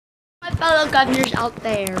fellow governors out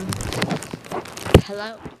there.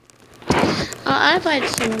 Hello. I applied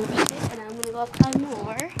some lipstick and I'm gonna go apply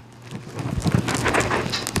more.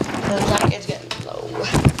 Because that is getting low.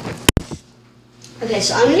 Okay,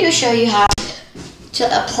 so I'm gonna show you how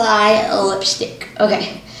to apply a lipstick.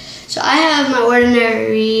 Okay, so I have my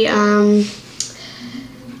ordinary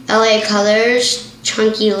LA Colors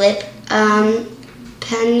Chunky Lip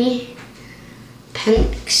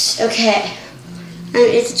Pinks. Okay. And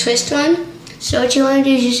it's a twist one. So what you want to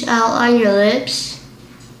do is just outline your lips.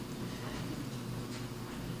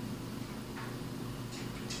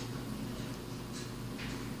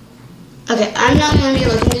 Okay, I'm not going to be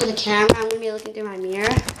looking through the camera. I'm going to be looking through my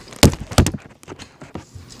mirror.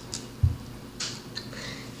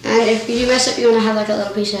 And if you do mess up, you want to have like a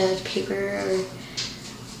little piece of paper or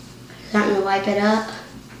something to wipe it up.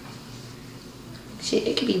 See,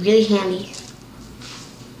 it could be really handy.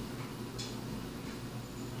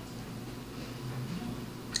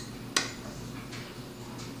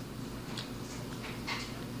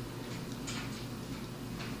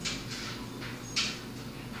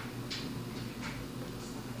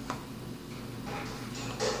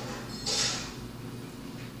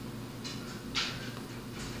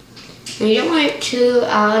 And you don't want it too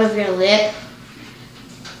out of your lip,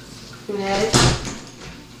 okay?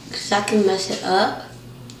 Because that can mess it up.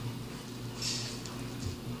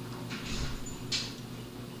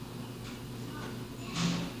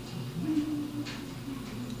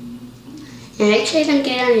 And make sure you don't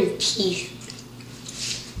get on your teeth.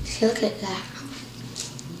 See, look at that.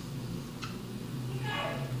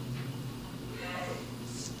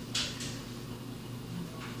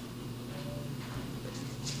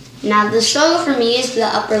 Now the struggle for me is the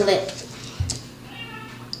upper lip.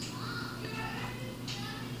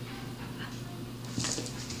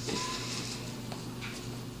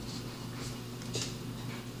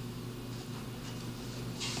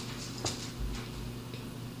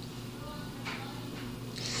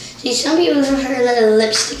 See, some people prefer the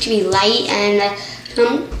lipstick to be light and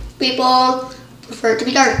some people prefer it to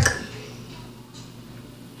be dark.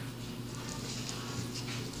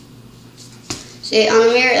 See, on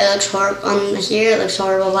the mirror it looks horrible, on here it looks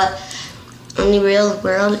horrible, but on the real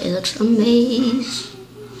world it looks amazing.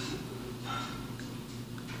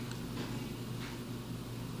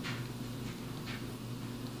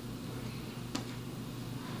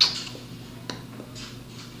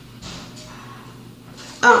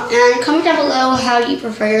 Oh, and comment down below how you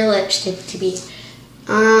prefer your lipstick to be.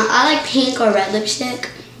 I like pink or red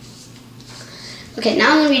lipstick. Okay,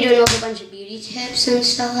 now I'm going to be doing a whole bunch of beauty tips and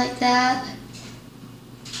stuff like that.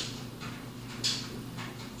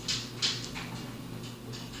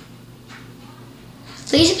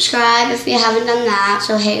 Please subscribe if you haven't done that.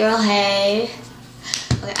 So hey girl, hey.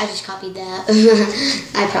 Okay, I just copied that.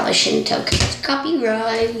 I probably shouldn't have because it's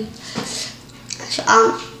copyright. So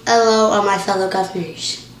hello all my fellow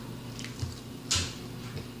governors.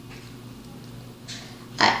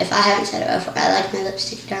 If I haven't said it before, I like my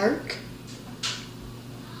lipstick dark.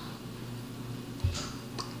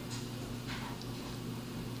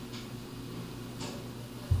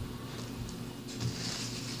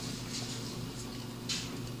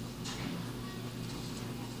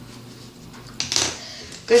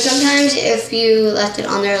 And sometimes if you left it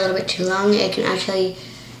on there a little bit too long, it can actually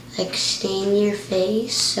like stain your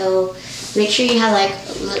face. So make sure you have like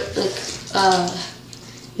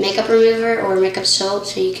makeup remover or makeup soap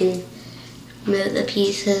so you can remove the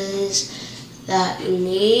pieces that you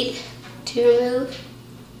need to remove.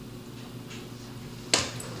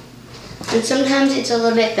 And sometimes it's a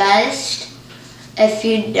little bit best if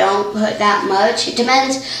you don't put that much. It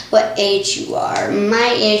depends what age you are.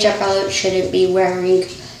 My age, I probably shouldn't be wearing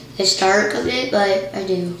this dark of it, but I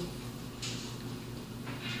do.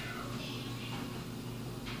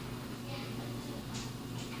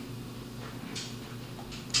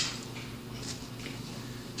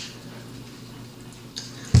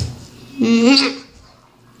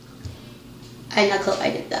 I had no clue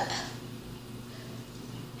I did that.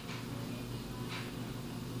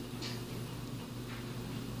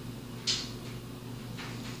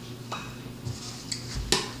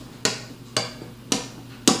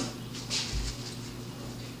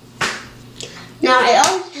 Now, it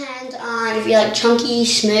all depends on if you like chunky,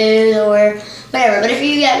 smooth, or whatever. But if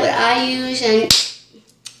you get what I use, and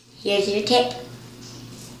here's your tip.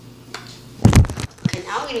 Okay,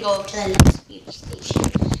 now we're going to go over to the next beauty station.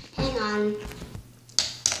 Hang on.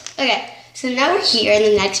 Okay, so now we're here in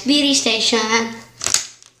the next beauty station.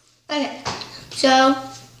 Okay, so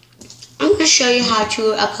I'm going to show you how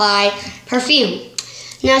to apply perfume.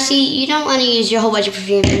 Now, see, you don't want to use your whole bunch of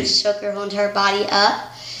perfume and soak your whole entire body up.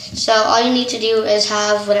 so all you need to do is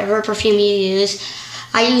have whatever perfume you use.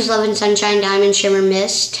 I use Love and Sunshine Diamond Shimmer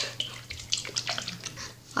Mist.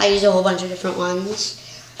 I use a whole bunch of different ones.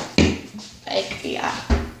 Like, yeah.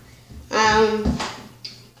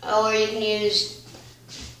 Or you can use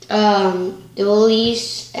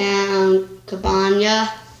Dolce and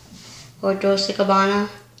Gabbana or Dolce Gabbana.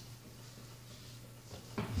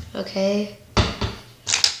 Okay.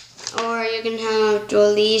 Or you can have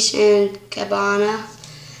Dolce and Gabbana.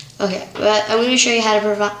 Okay, but I'm going to show you how to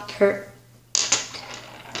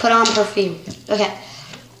put on perfume. Okay,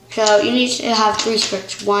 so you need to have 3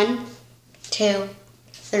 squirts. 1, 2,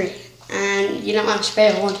 3. And you don't want to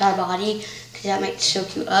spray the whole entire body because that might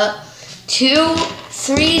soak you up. 2,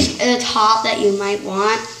 3 is the top that you might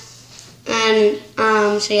want. And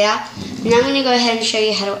so yeah. Now I'm going to go ahead and show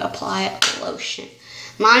you how to apply lotion.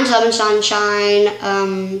 Mine's Love and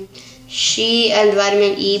Sunshine, She and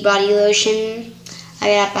Vitamin E body lotion.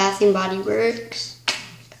 I got Bath and Body Works.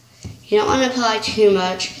 You don't want to apply too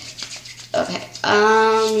much. Okay.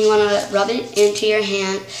 You want to rub it into your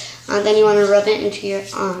hand, and then you want to rub it into your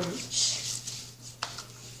arms.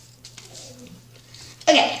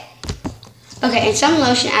 Okay. Okay, and some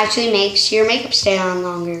lotion actually makes your makeup stay on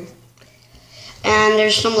longer. And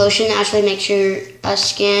there's some lotion that actually makes your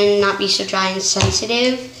skin not be so dry and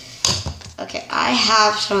sensitive. Okay, I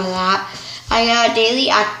have some of that. I got Daily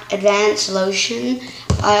Advanced Lotion.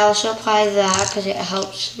 I also apply that because it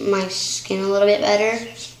helps my skin a little bit better.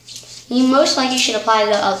 You most likely should apply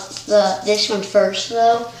this one first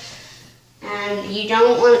though. And you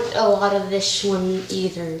don't want a lot of this one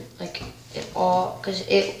either. Like because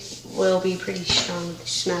it will be pretty strong with the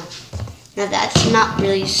smell. Now that's not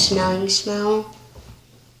really a smelling smell.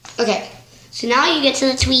 Okay, so now you get to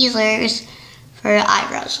the tweezers for your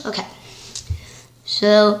eyebrows. Okay,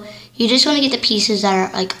 so you just want to get the pieces that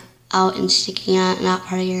are like out and sticking out and not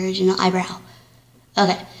part of your original eyebrow.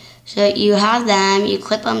 Okay, so you have them, you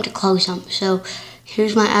clip them to close them. So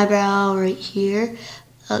here's my eyebrow right here.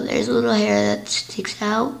 Oh, there's a little hair that sticks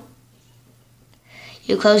out.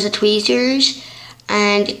 You close the tweezers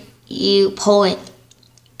and you pull it.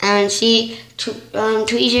 And see,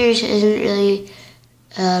 tweezers isn't really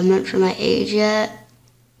meant for my age yet.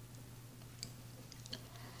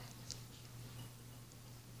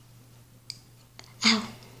 Ow.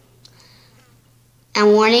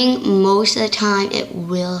 And warning, most of the time it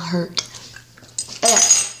will hurt. Okay.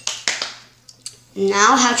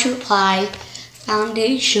 Now how to apply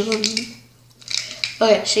foundation.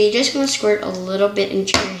 Okay, so you're just going to squirt a little bit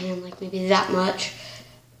into your hand, like maybe that much.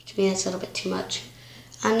 To me, that's a little bit too much.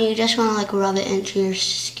 And you just want to like rub it into your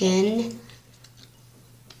skin.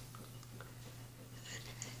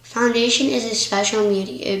 Foundation is a special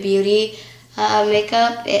beauty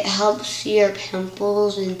makeup. It helps your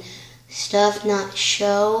pimples and stuff not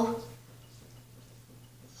show.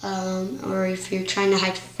 Or if you're trying to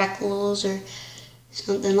hide freckles or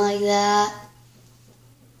something like that.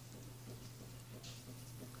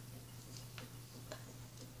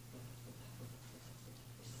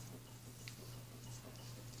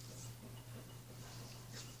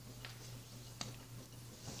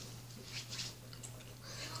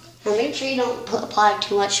 Now make sure you don't apply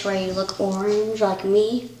too much where you look orange like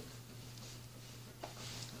me.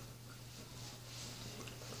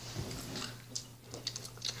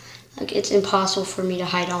 Like it's impossible for me to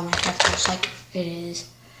hide all my freckles like it is.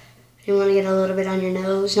 You want to get a little bit on your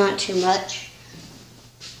nose, not too much.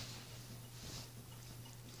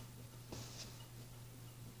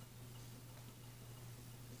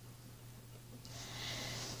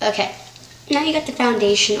 Okay, now you got the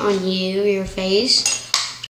foundation on your face.